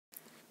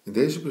In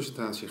deze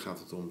presentatie gaat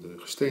het om de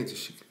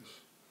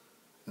gesteentecyclus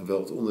en wel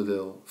het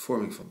onderdeel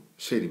vorming van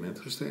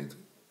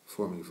sedimentgesteenten,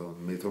 vorming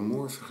van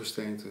metamorfe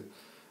gesteenten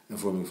en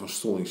vorming van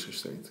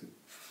stollingsgesteenten.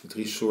 De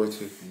drie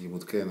soorten die je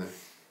moet kennen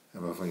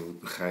en waarvan je moet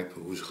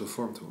begrijpen hoe ze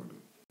gevormd worden.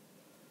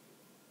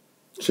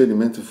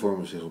 Sedimenten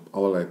vormen zich op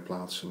allerlei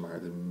plaatsen,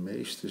 maar de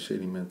meeste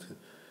sedimenten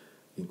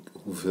in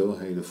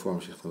hoeveelheden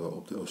vormen zich dan wel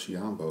op de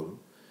oceaanbodem.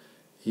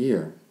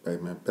 Hier bij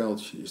mijn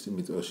pijltje is de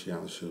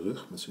Mid-Oceanische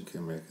rug met zijn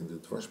kenmerkende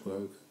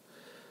dwarsbreuken.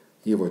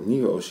 Hier wordt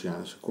nieuwe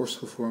oceanische korst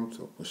gevormd,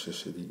 ook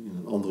processen die in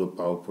een andere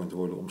PowerPoint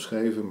worden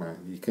omschreven, maar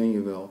die ken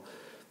je wel.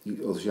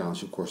 Die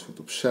oceanische korst wordt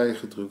opzij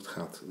gedrukt,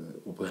 gaat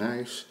op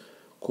reis,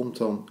 komt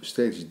dan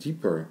steeds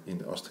dieper in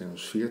de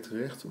asthenosfeer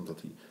terecht, omdat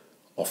die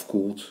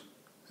afkoelt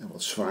en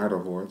wat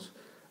zwaarder wordt.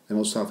 En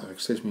dan staat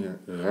eigenlijk steeds meer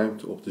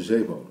ruimte op de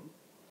zeebodem.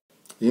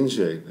 In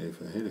zee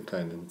leven hele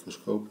kleine,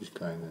 microscopisch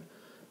kleine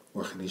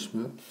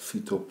organismen,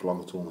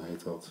 fytoplankton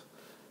heet dat,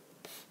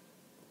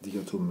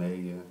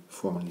 diatomeeën,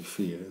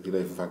 foraminiferen. Die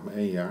leven vaak maar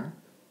 1 jaar,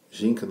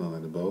 zinken dan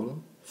naar de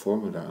bodem,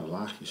 vormen daar een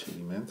laagje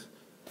sediment.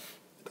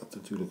 Dat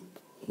natuurlijk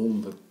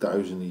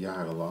honderdduizenden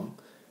jaren lang.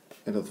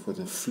 En dat wordt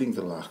een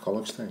flinke laag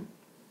kalksteen.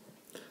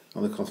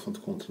 Aan de kant van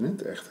het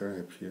continent echter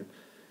heb je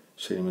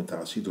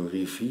sedimentatie door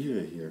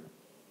rivieren hier.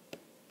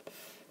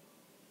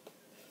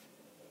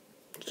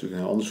 Het is natuurlijk een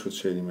heel ander soort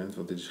sediment,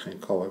 want dit is geen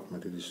kalk, maar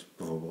dit is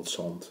bijvoorbeeld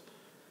zand,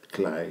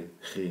 klei,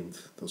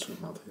 grind, dat soort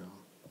materiaal.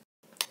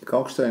 De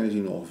kalkstenen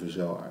zien er ongeveer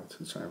zo uit.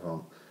 Het zijn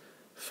van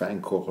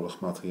fijnkorrelig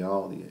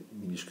materiaal, die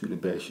minuscule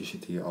beestjes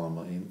zitten hier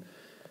allemaal in.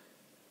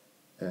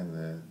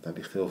 En daar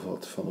ligt heel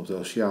veel van op de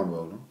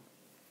oceaanbodem.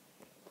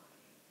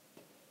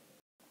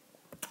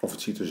 Of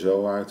het ziet er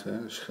zo uit,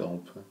 hè?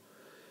 Schelpen,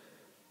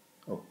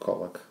 ook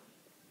kalk.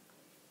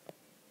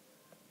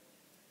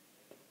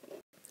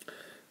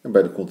 En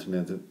bij de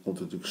continenten komt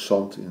er natuurlijk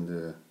zand in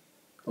de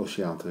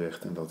oceaan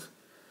terecht en dat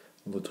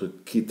onder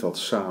druk kiet dat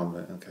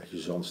samen en dan krijg je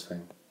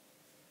zandsteen.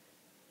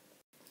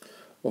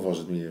 Of als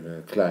het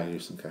meer klei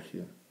is, dan krijg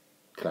je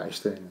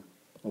kleistenen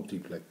op die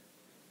plek.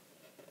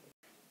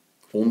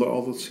 Onder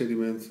al dat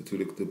sediment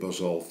natuurlijk de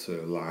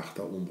basaltlaag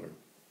daaronder.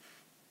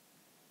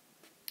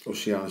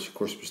 Oceanische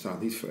korst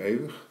bestaat niet voor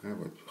eeuwig. Hij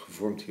wordt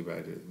gevormd hier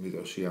bij de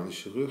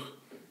Mid-Oceanische rug.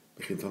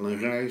 Begint dan een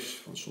reis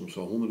van soms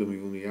al honderden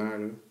miljoenen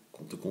jaren.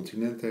 Komt de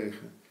continent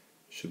tegen.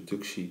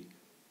 Subductie,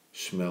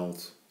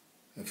 smelt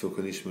en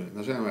vulkanisme. En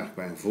dan zijn we eigenlijk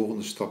bij een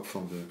volgende stap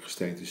van de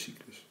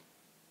gesteentecyclus.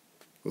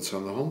 Wat is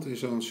aan de hand in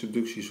zo'n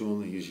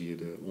subductiezone? Hier zie je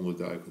de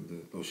onderduikende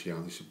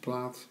oceanische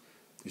plaat.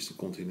 Dit is de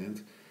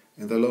continent.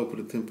 En daar lopen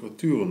de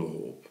temperaturen nog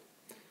op.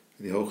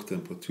 En die hoge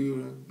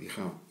temperaturen die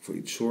gaan voor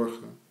iets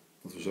zorgen,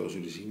 wat we zo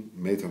zullen zien,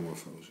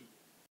 metamorfose.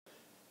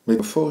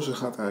 Metamorfose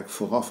gaat eigenlijk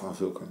vooraf aan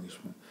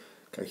vulkanisme.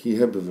 Kijk, hier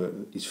hebben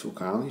we iets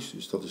vulkanisch,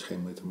 dus dat is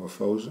geen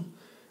metamorfose.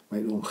 Maar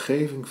in de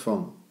omgeving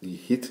van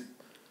die hitte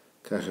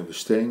krijgen we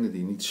stenen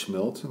die niet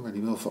smelten, maar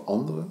die wel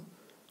veranderen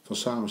van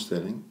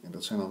samenstelling. En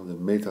dat zijn dan de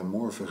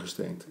metamorfe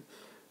gesteenten.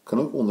 Kan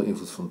ook onder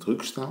invloed van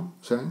druk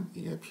zijn.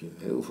 Hier heb je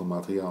heel veel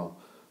materiaal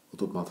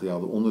wat op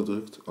materiaal eronder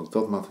drukt. Ook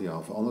dat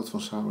materiaal verandert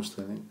van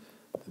samenstelling.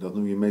 En dat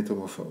noem je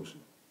metamorfose.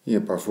 Hier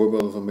een paar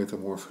voorbeelden van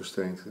metamorfe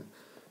gesteenten.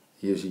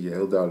 Hier zie je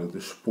heel duidelijk de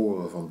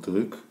sporen van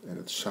druk en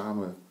het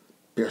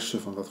samenpersen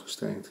van dat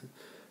gesteente. Het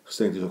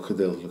gesteente is ook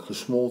gedeeltelijk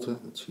gesmolten,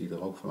 dat zie je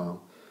er ook van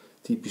aan.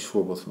 Typisch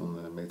voorbeeld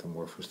van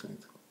metamorfe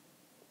gesteenten.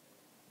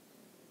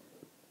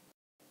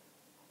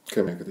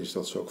 Kenmerkend is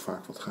dat ze ook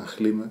vaak wat gaan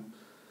glimmen.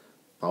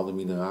 Bepaalde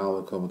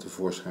mineralen komen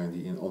tevoorschijn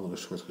die in andere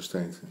soort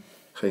gesteenten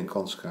geen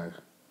kans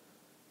krijgen.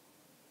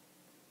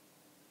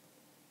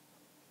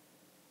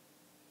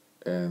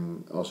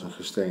 En als een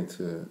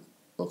gesteente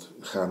wat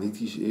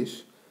granitisch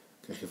is,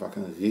 krijg je vaak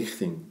een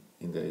richting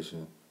in deze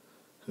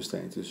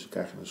gesteente. Dus we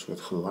krijgen een soort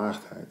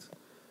gelaagdheid.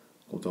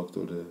 Dat komt ook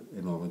door de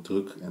enorme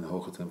druk en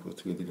hoge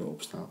temperatuur die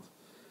erop staat.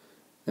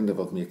 En de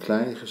wat meer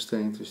kleine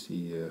gesteentes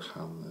die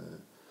gaan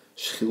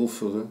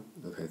schilferen.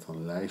 Dat heet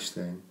dan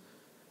leisteen.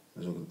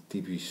 Dat is ook een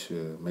typisch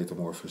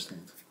metamorfe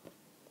gesteente.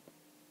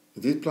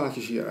 In dit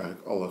plaatje zie je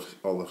eigenlijk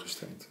alle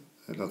gesteenten.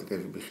 Laat ik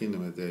even beginnen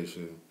met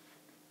deze.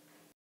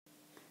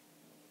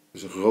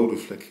 Dus een rode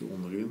vlekje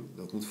onderin,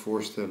 dat moet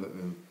voorstellen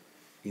een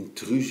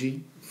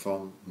intrusie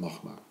van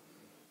magma.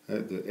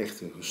 De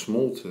echte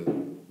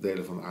gesmolten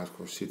delen van de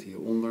aardkorst zitten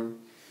hieronder,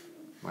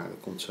 maar er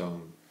komt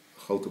zo'n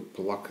grote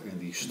plak en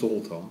die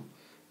stolt dan.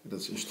 En dat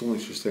is een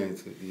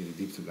stollingsgesteente die in de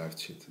diepte blijft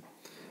zitten.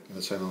 En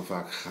dat zijn dan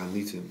vaak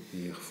granieten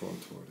die hier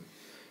gevormd worden.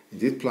 In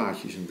dit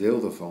plaatje is een deel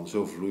daarvan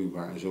zo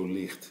vloeibaar en zo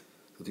licht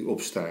dat die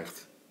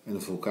opstijgt en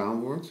een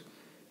vulkaan wordt.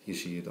 Hier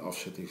zie je de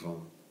afzetting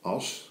van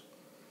as.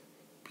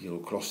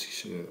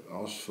 Pyroclastische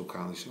as,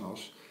 vulkanische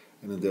as.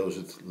 En een deel is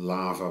het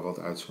lava wat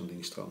uit zo'n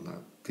ding stroomt. Nou,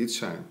 dit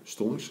zijn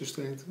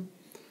stollingsgesteenten.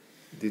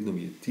 Dit noem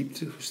je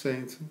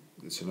dieptegesteenten.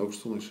 Dit zijn ook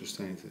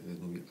stollingsgesteenten. En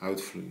dit noem je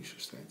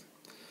uitvloeiingsgesteenten.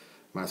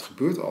 Maar het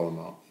gebeurt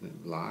allemaal in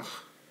een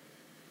laag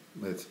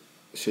met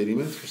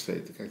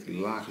sedimentgesteenten. Kijk, die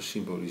lagen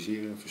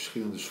symboliseren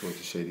verschillende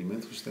soorten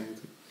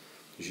sedimentgesteenten.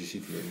 Dus je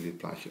ziet hier in dit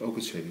plaatje ook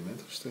het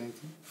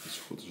sedimentgesteente. Dat is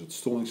goed als het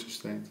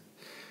stollingsgesteente.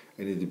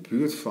 En in de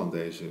buurt van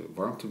deze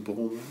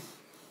warmtebronnen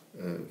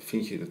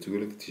vind je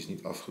natuurlijk, het is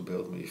niet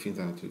afgebeeld, maar je vindt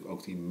daar natuurlijk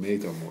ook die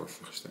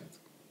metamorfe gesteenten.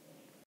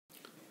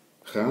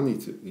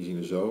 Granieten, die zien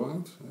er zo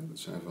uit. Dat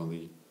zijn van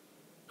die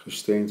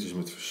gesteentes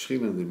met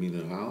verschillende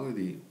mineralen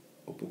die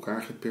op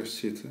elkaar geperst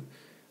zitten.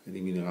 En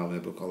die mineralen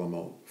hebben ook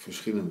allemaal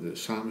verschillende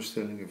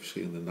samenstellingen,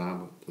 verschillende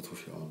namen. Dat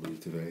hoef je allemaal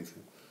niet te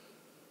weten.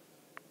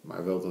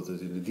 Maar wel dat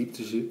het in de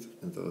diepte zit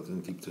en dat het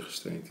een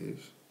dieptegesteente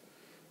is.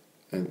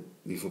 En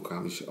die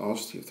vulkanische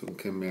as, die heeft ook een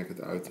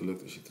kenmerkend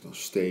uiterlijk. Er zitten dan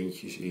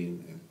steentjes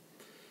in. En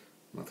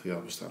het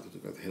materiaal bestaat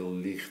natuurlijk uit heel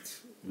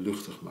licht,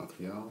 luchtig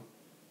materiaal.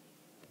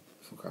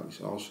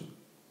 Vulkanische as, een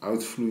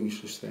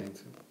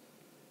uitvloeiingsgesteente.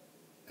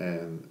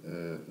 En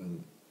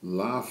een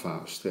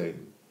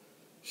lavasteen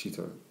ziet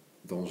er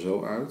dan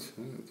zo uit.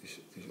 Het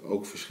is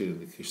ook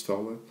verschillende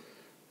kristallen.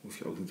 Dat hoef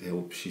je ook niet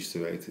heel precies te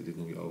weten. Dit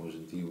noem je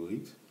overigens een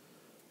dioriet.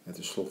 En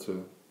tenslotte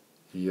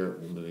hier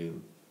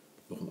onderin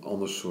nog een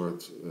ander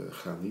soort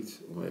graniet.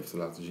 Om even te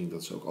laten zien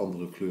dat ze ook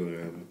andere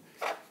kleuren hebben.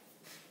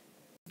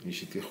 Je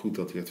ziet hier goed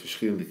dat hij uit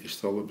verschillende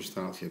kristallen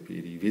bestaat. Je hebt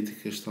hier die witte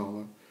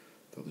kristallen.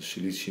 Dat is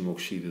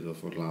siliciumoxide, dat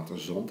wordt later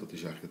zand. Dat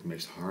is eigenlijk het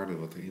meest harde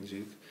wat erin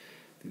zit.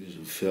 Dit is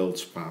een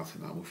veldspaat.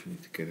 Nou, hoef je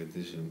niet te kennen.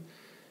 Dit is een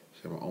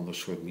ander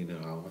soort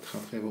mineraal. Maar het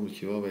gaat er even om dat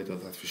je wel weet dat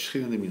het uit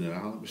verschillende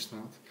mineralen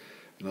bestaat.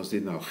 En als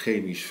dit nou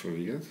chemisch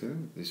verweert,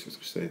 dit soort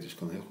gesteentes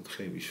kan heel goed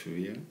chemisch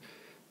verweren,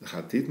 dan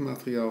gaat dit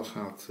materiaal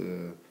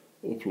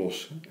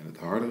oplossen en het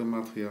hardere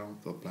materiaal,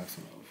 dat blijft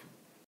dan over.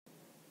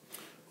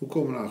 Hoe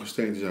komen nou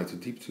gesteentes uit de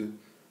diepte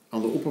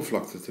aan de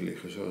oppervlakte te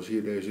liggen, zoals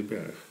hier deze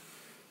berg?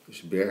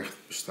 Dus de berg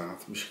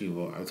bestaat misschien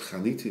wel uit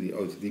granieten die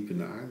ooit diep in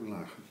de aarde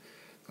lagen.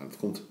 Nou, dat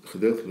komt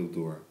gedeeltelijk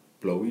door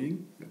plooiing.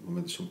 Op het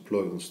moment dat zo'n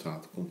plooi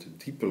ontstaat, komt de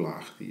diepe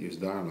laag, die eerst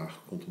daar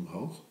lag, komt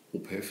omhoog.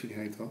 Opheffing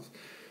heet dat.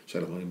 Er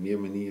zijn nog wel meer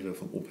manieren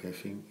van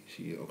opheffing. Je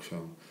ziet hier ook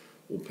zo'n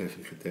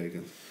opheffing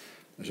getekend.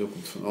 En zo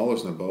komt van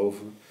alles naar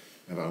boven.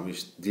 En waarom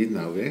is dit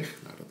nou weg?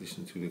 Nou, dat is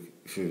natuurlijk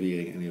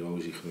verwering en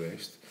erosie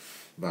geweest.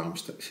 Waarom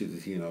zit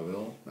het hier nou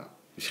wel? Nou,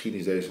 misschien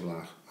is deze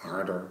laag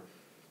harder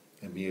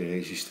en meer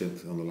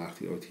resistent dan de laag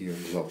die ooit hier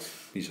zat.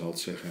 Wie zal het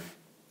zeggen?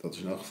 Dat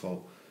is in elk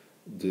geval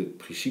de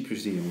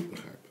principes die je moet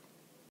begrijpen.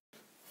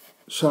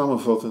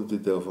 Samenvattend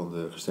dit deel van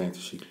de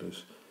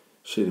gesteentecyclus: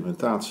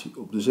 sedimentatie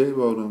op de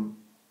zeebodem,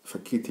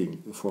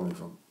 verkieting, de vorming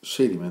van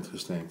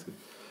sedimentgesteenten,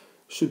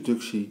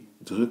 subductie,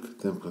 druk,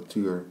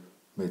 temperatuur,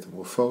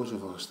 metamorfose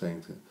van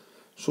gesteenten.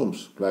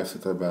 Soms blijft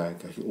het daarbij,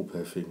 krijg je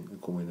opheffing en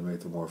kom je de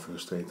metamorfe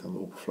gesteenten aan de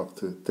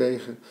oppervlakte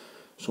tegen.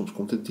 Soms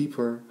komt het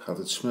dieper, gaat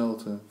het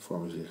smelten,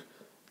 vormen zich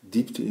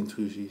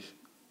diepte-intrusies,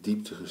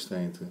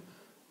 dieptegesteenten,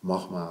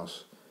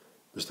 magma's,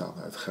 bestaan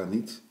uit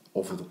graniet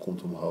of het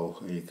komt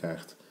omhoog en je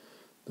krijgt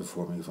de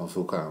vorming van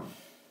vulkanen.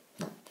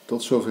 Nou,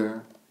 tot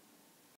zover.